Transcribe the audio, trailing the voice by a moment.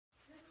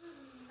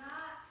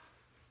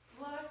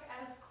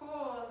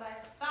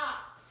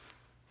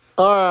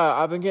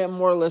I've been getting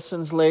more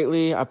listens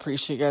lately. I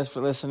appreciate you guys for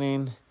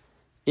listening.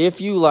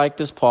 If you like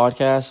this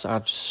podcast,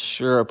 I'd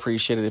sure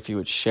appreciate it if you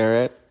would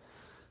share it,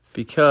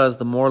 because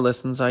the more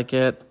listens I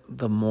get,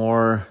 the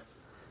more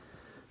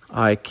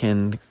I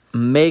can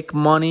make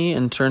money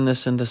and turn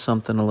this into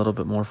something a little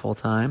bit more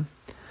full-time.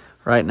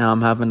 Right now,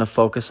 I'm having to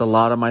focus a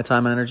lot of my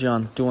time and energy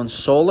on doing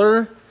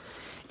solar,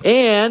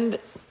 and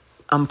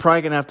I'm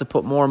probably going to have to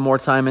put more and more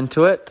time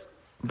into it.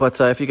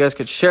 But if you guys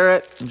could share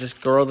it and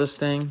just grow this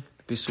thing,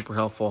 it'd be super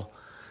helpful.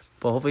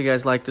 But hopefully you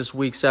guys like this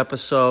week's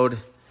episode.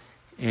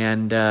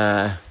 And,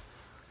 like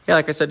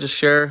I said, just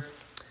share.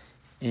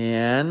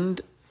 And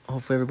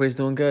hopefully everybody's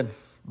doing good.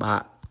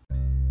 Bye.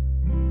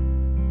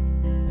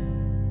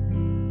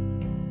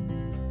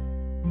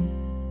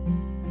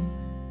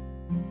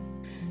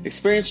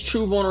 Experience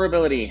true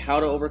vulnerability, how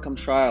to overcome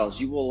trials.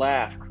 You will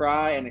laugh,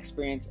 cry, and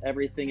experience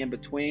everything in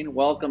between.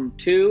 Welcome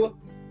to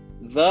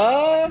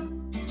the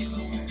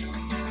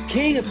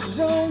King of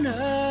Corona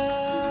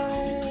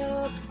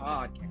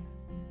podcast,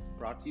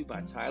 brought to you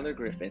by Tyler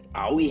Griffith.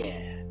 Oh,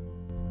 yeah.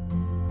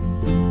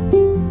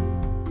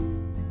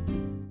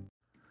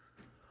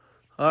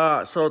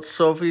 So it's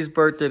Sophie's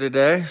birthday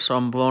today, so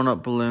I'm blowing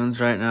up balloons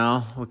right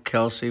now with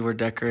Kelsey. We're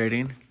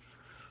decorating.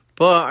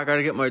 But I got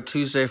to get my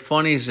Tuesday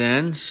funnies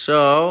in,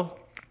 so...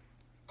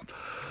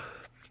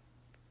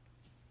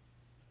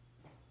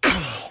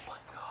 Oh my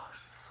gosh,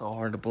 so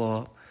hard to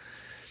blow up.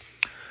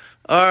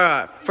 All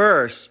right,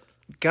 first,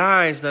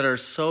 guys that are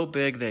so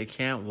big they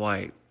can't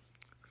wipe.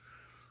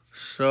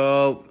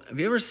 So, have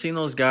you ever seen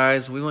those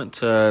guys? We went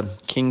to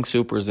King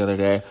Soopers the other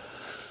day.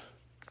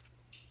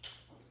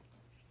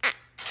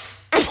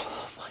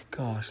 Oh my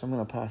gosh, I'm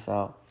going to pass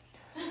out.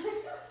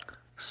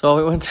 So,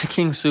 we went to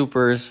King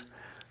Soopers.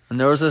 And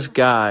there was this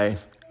guy,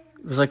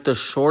 it was like the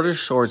shortest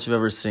shorts you've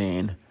ever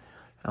seen.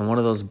 And one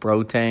of those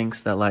bro tanks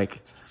that like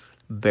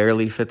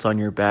barely fits on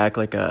your back,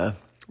 like a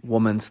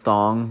woman's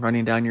thong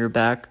running down your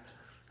back.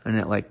 And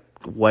it like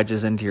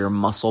wedges into your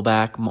muscle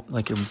back,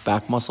 like your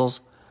back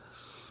muscles.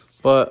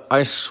 But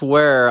I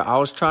swear, I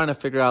was trying to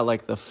figure out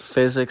like the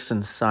physics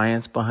and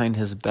science behind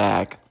his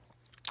back.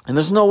 And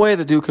there's no way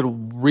the dude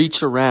could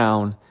reach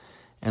around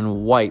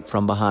and wipe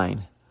from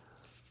behind.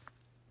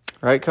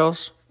 Right,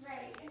 Kels?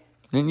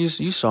 And you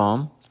saw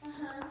him.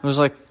 It was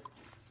like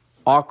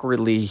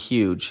awkwardly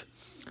huge.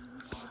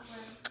 So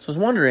I was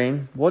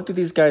wondering, what do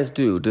these guys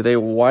do? Do they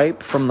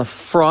wipe from the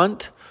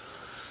front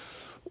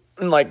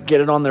and like get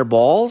it on their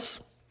balls?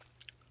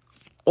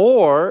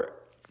 Or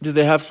do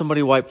they have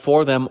somebody wipe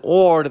for them?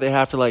 Or do they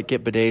have to like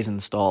get bidets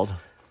installed?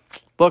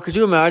 But could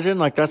you imagine?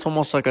 Like that's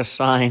almost like a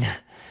sign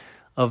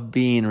of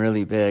being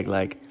really big.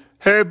 Like,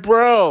 hey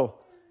bro,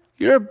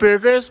 you're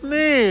big as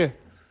me.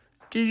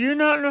 Do you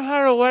not know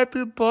how to wipe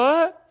your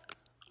butt?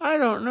 I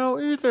don't know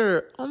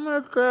either. Oh my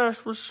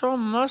gosh, we're so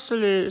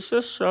muscly. It's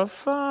just so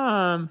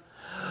fun.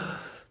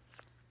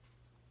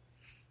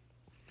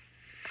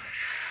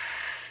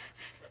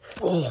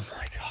 Oh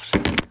my gosh.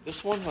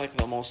 This one's like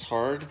the most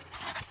hard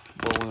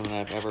balloon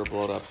I've ever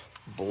blowed up.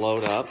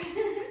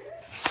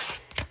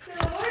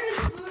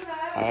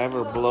 I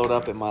ever blowed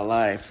up in my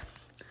life.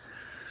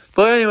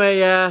 But anyway,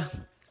 yeah.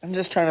 I'm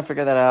just trying to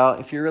figure that out.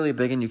 If you're really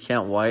big and you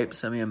can't wipe,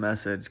 send me a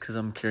message because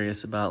I'm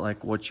curious about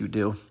like what you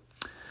do.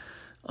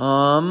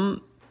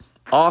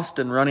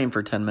 Austin running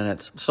for 10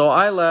 minutes. So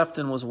I left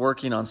and was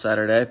working on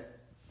Saturday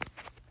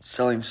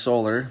selling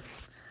solar,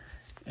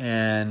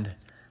 and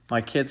my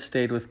kids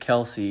stayed with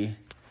Kelsey,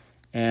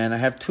 and I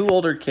have two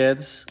older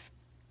kids.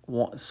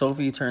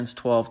 Sophie turns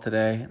 12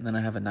 today, and then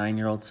I have a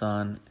 9-year-old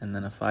son and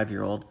then a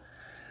 5-year-old,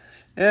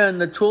 and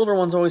the two older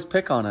ones always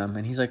pick on him,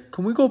 and he's like,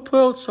 can we go play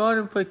outside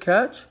and play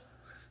catch?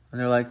 And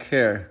they're like,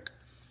 here,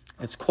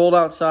 it's cold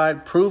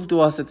outside. Prove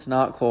to us it's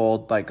not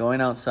cold by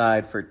going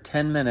outside for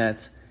 10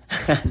 minutes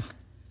and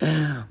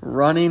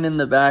running in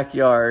the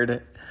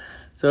backyard.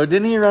 So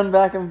didn't he run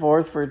back and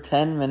forth for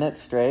 10 minutes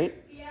straight?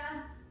 Yeah.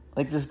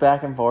 Like just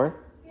back and forth?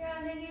 Yeah,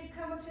 and then you'd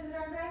come up to the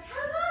door and be like,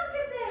 how long has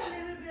it been?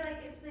 And it would be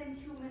like, it's been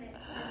 2 minutes.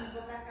 And then you'd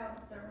go back out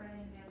and start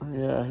running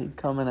again. Yeah, he'd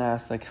come and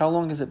ask, like, how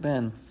long has it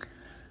been?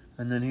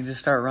 And then he'd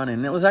just start running.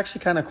 And it was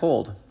actually kind of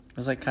cold. It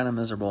was like kind of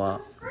miserable out.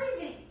 That's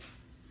freezing.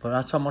 But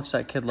that's how much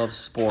that kid loves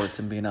sports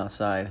and being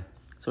outside.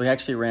 So he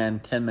actually ran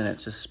 10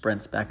 minutes, just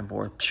sprints back and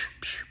forth.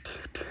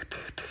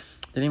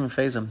 Didn't even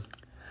faze him.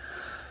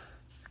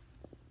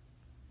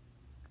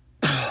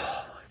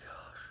 Oh my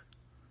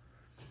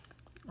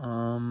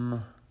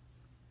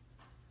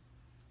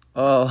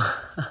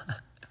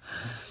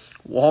gosh.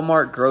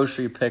 Walmart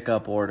grocery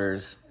pickup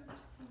orders.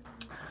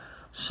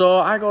 So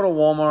I go to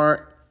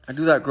Walmart. I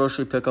do that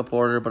grocery pickup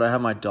order, but I have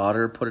my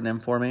daughter put it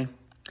in for me.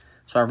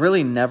 So I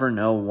really never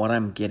know what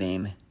I'm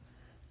getting.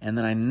 And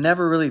then I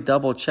never really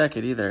double check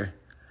it either.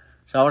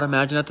 So I would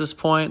imagine at this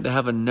point, they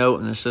have a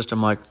note in the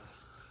system like,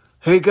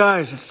 hey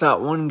guys, it's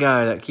that one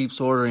guy that keeps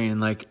ordering.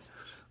 And like,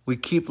 we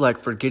keep like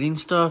forgetting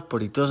stuff,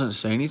 but he doesn't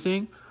say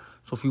anything.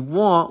 So if you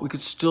want, we could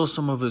steal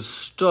some of his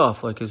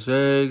stuff, like his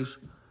eggs,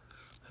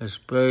 his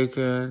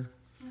bacon,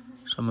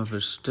 some of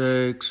his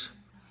steaks.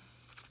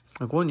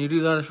 Like, wouldn't you do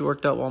that if you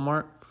worked at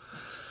Walmart?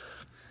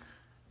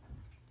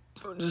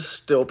 just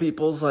steal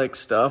people's like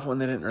stuff when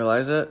they didn't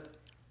realize it.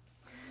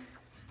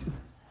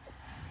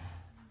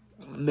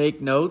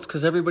 Make notes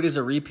because everybody's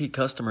a repeat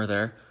customer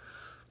there.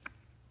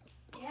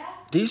 Yeah.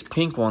 These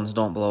pink ones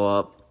don't blow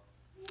up.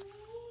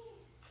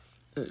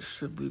 It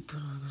should be.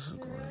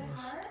 Really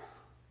hard?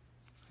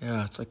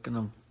 Yeah, it's like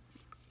I'm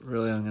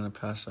gonna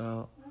pass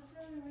out.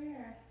 That's really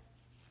weird.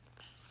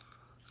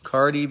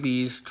 Cardi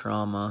B's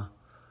trauma.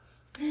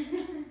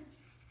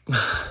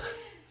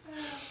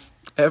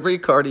 Every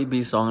Cardi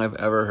B song I've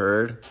ever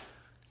heard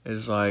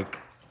is like,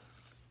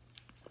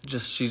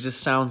 she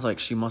just sounds like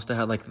she must have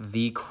had like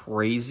the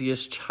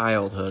craziest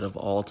childhood of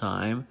all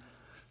time.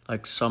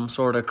 Like some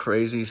sort of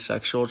crazy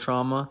sexual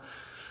trauma.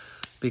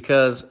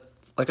 Because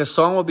like a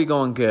song will be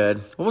going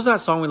good. What was that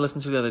song we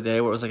listened to the other day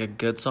where it was like a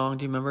good song?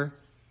 Do you remember?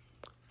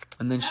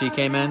 And then she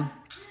came in.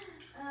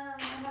 I'm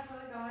not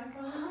really going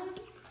for long.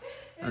 It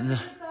And was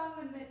then- a good song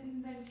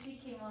and then she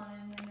came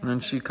on And then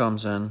she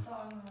comes in.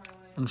 song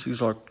And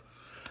she's like,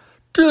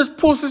 this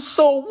pussy's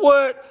so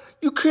wet,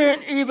 you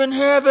can't even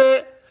have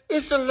it.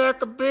 It's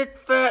like a big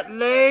fat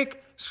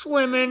lake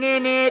swimming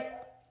in it.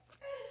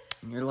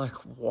 And you're like,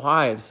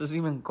 why? This doesn't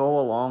even go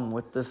along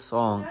with this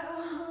song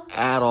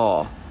at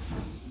all.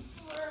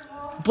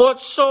 But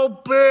so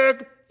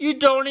big, you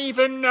don't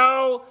even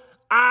know.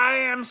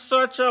 I am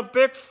such a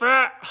big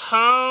fat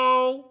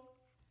hoe.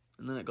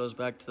 And then it goes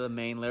back to the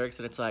main lyrics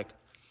and it's like,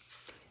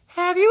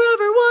 have you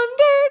ever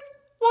wondered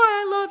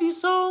why I love you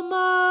so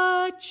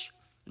much?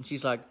 And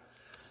she's like,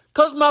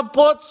 'cause my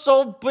butt's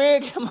so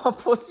big and my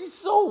pussy's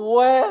so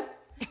wet.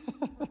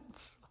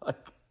 It's like,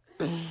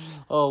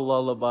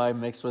 lullaby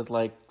mixed with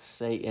like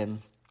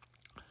Satan.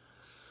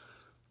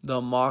 The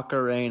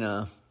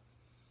Macarena.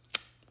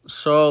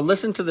 So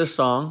listen to this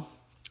song.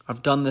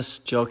 I've done this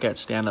joke at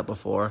stand-up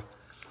before.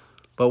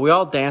 But we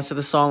all dance to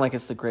this song like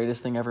it's the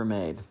greatest thing ever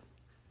made.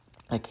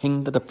 Like,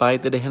 hing to the pai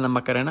to the hina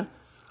Macarena.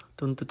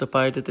 Dun to the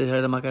pai to the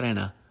hina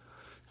Macarena.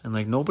 And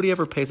like nobody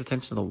ever pays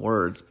attention to the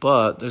words.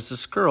 But there's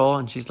this girl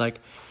and she's like,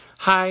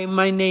 hi,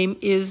 my name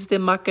is the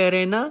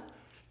Macarena.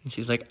 And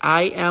she's like,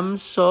 I am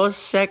so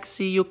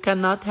sexy, you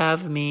cannot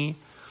have me.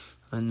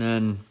 And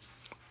then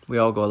we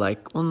all go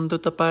like,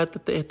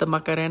 the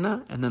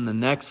Macarena. And then the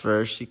next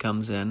verse, she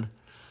comes in.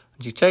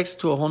 And she takes it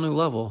to a whole new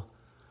level.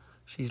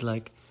 She's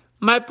like,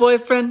 my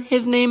boyfriend,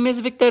 his name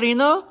is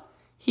Victorino.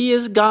 He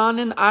is gone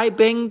and I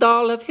banged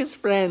all of his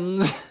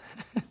friends.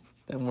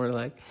 And we're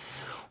like,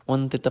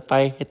 hit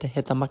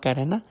the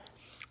Macarena.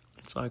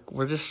 It's like,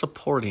 we're just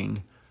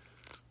supporting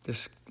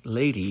this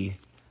lady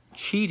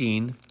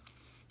cheating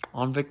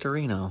on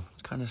Victorino.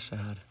 It's kind of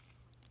sad.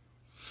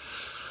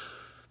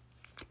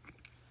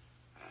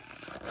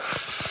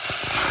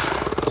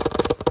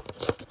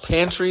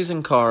 Pantries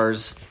and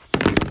cars.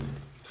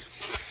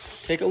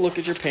 Take a look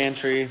at your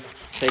pantry.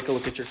 Take a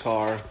look at your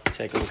car.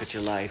 Take a look at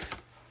your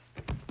life.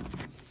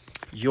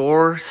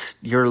 Your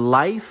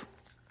life,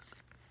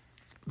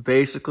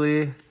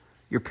 basically,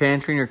 your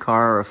pantry and your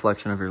car are a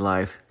reflection of your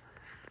life.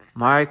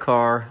 My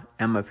car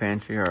and my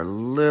pantry are a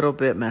little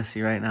bit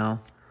messy right now.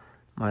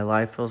 My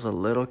life feels a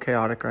little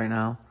chaotic right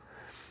now.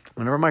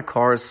 Whenever my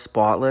car is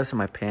spotless and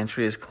my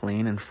pantry is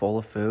clean and full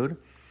of food,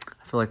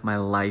 I feel like my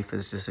life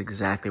is just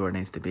exactly where it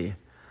needs to be.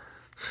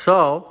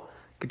 So,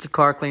 get your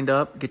car cleaned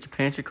up, get your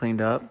pantry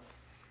cleaned up,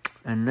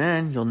 and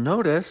then you'll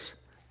notice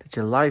that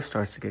your life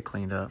starts to get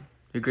cleaned up.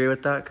 You agree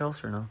with that,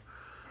 Kels, or no?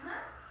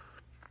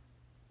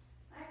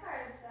 My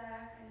car is kind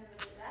of a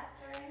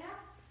disaster right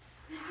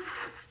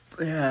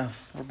now. Yeah,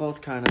 we're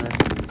both kind of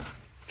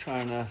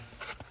trying to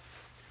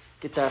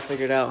get that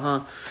figured out,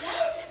 huh?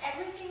 Why is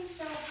everything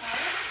so hard?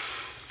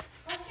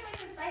 Why can't we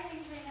just buy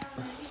things right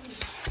now and easy?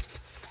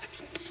 I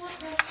just want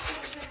that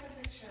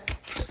picture.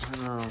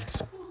 I don't know.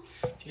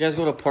 If you guys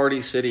go to Party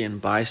City and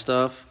buy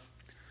stuff,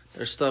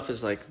 their stuff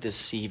is like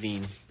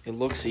deceiving. It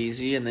looks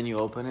easy, and then you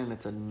open it, and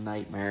it's a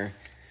nightmare.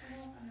 I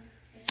don't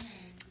understand.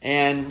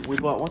 And we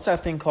bought, what's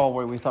that thing called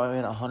where we thought we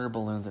had 100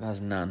 balloons? It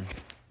has none.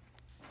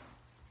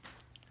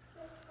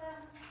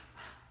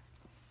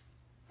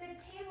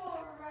 It's a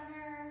table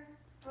runner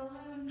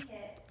balloon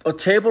kit. A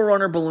table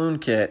runner balloon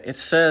kit. It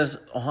says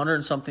 100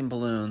 and something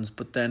balloons,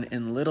 but then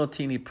in little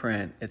teeny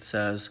print, it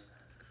says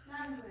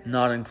Not included.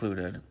 not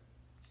included.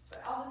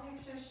 But all the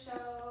pictures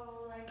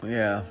show like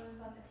Yeah.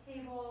 balloons on the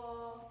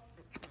table.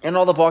 And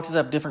all the boxes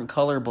have different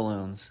color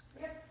balloons.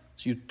 Yep.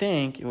 So you'd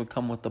think it would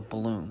come with the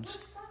balloons.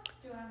 Which box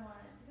do I want?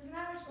 It doesn't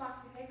matter which box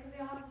you pick because they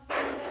all have the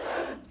same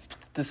thing.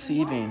 It's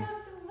deceiving. Why are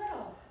those so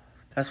little?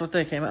 That's what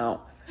they came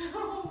out.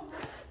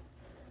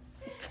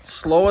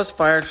 Slowest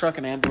fire truck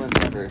and ambulance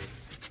ever.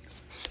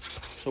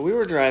 So we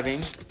were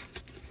driving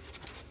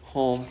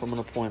home from an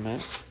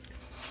appointment,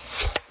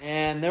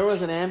 and there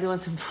was an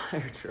ambulance and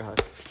fire truck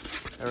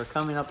that were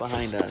coming up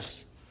behind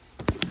us.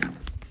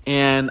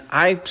 And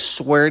I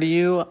swear to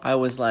you, I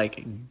was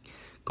like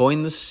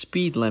going the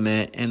speed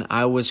limit, and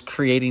I was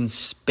creating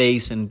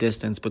space and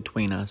distance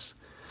between us.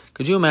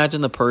 Could you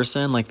imagine the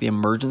person, like the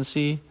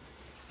emergency,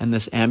 and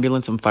this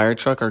ambulance and fire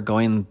truck are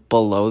going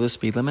below the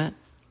speed limit?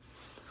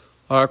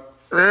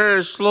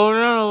 Hey, slow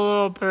down a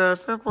little bit. I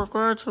think we're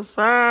going too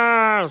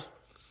fast.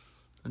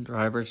 The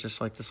driver's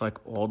just like this like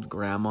old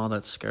grandma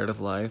that's scared of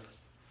life.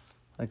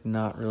 Like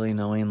not really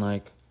knowing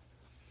like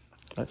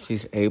that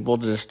she's able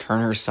to just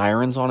turn her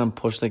sirens on and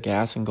push the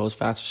gas and go as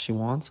fast as she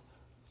wants.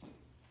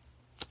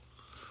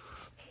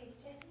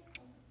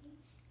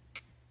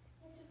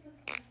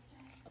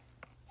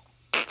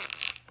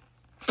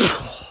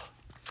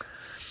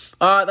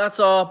 All right, that's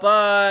all.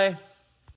 Bye.